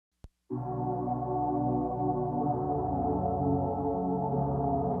There's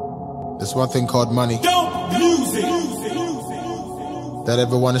one thing called money that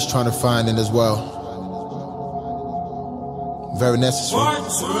everyone is trying to find in this world. Very necessary.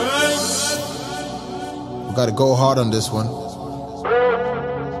 We gotta go hard on this one.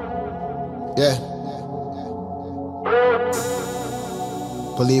 Yeah.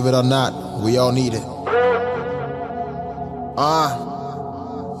 Believe it or not, we all need it.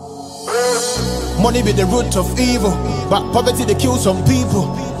 Money be the root of evil, but poverty they kill some people.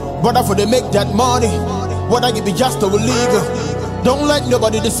 Brother, for they make that money, whether it be just or illegal. Don't let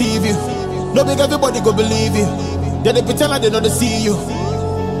nobody deceive you. No make everybody go believe you. Then they pretend like they don't see you,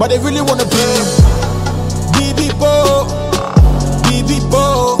 but they really wanna be you. Biibi Ba, Biibi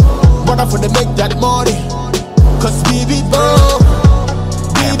Ba. Brother, for they make that money, cause Biibi Ba,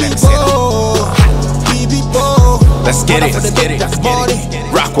 Biibi Ba, Biibi Ba. Let's get it,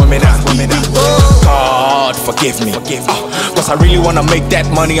 rock with me now. God forgive me, cause I really wanna make that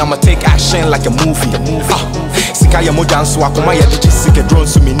money. I'ma take action like a movie. Sika ya mo dance wa kuma ya DJ sika drone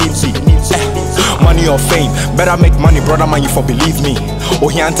so me need money or fame, better make money, brother man, you for believe me. Oh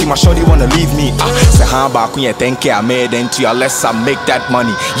he auntie my shorty wanna leave me. Say how back when you think I made into your less I make that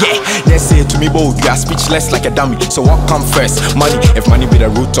money. Yeah, they say to me bold, you are speechless like a dummy. So what come first? Money. If money be the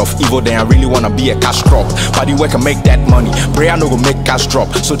root of evil, then I really wanna be a cash crop. Body work and make that money. Prayer no go make cash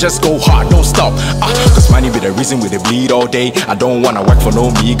drop. So just go hard, don't stop. Cause money be the reason we they bleed all day. I don't wanna work for no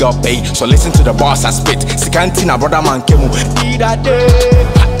meager pay. So listen to the boss I spit. Sikantina brother man kemu need a day.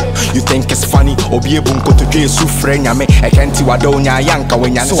 You think it's funny? Obi ebunko to do sufre nyame. Ekenti wadonya yanka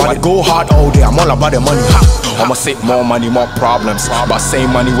wenya. So I go hard all day. I'm all about the money. I'ma say more money, more problems. But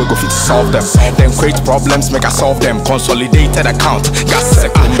same money we go fit to solve them. Then create problems, make us solve them. Consolidated account. Gas se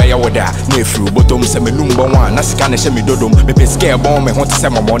kumbeya wada. Nefru bottom se me number one. Nasikane she me dodom. Me pe scare bomb me want to say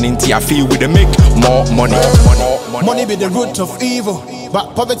my morning tea. I feel we dey make more money. Money be the root of evil,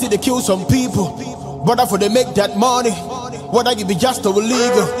 but poverty they kill some people. Brother, for they make that money, whether it be just or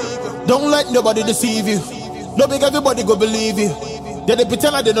illegal. Don't let nobody deceive you. No make everybody go believe you. Then they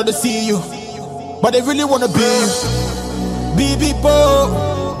pretend like they don't see you, but they really wanna be you. Biibi Ba,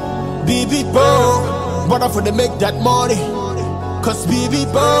 Biibi Ba. Brother, for they make that money, cause Biibi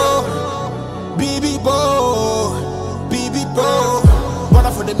Ba, Biibi Ba, Biibi Ba.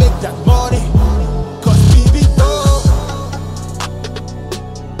 Brother, for they make that money.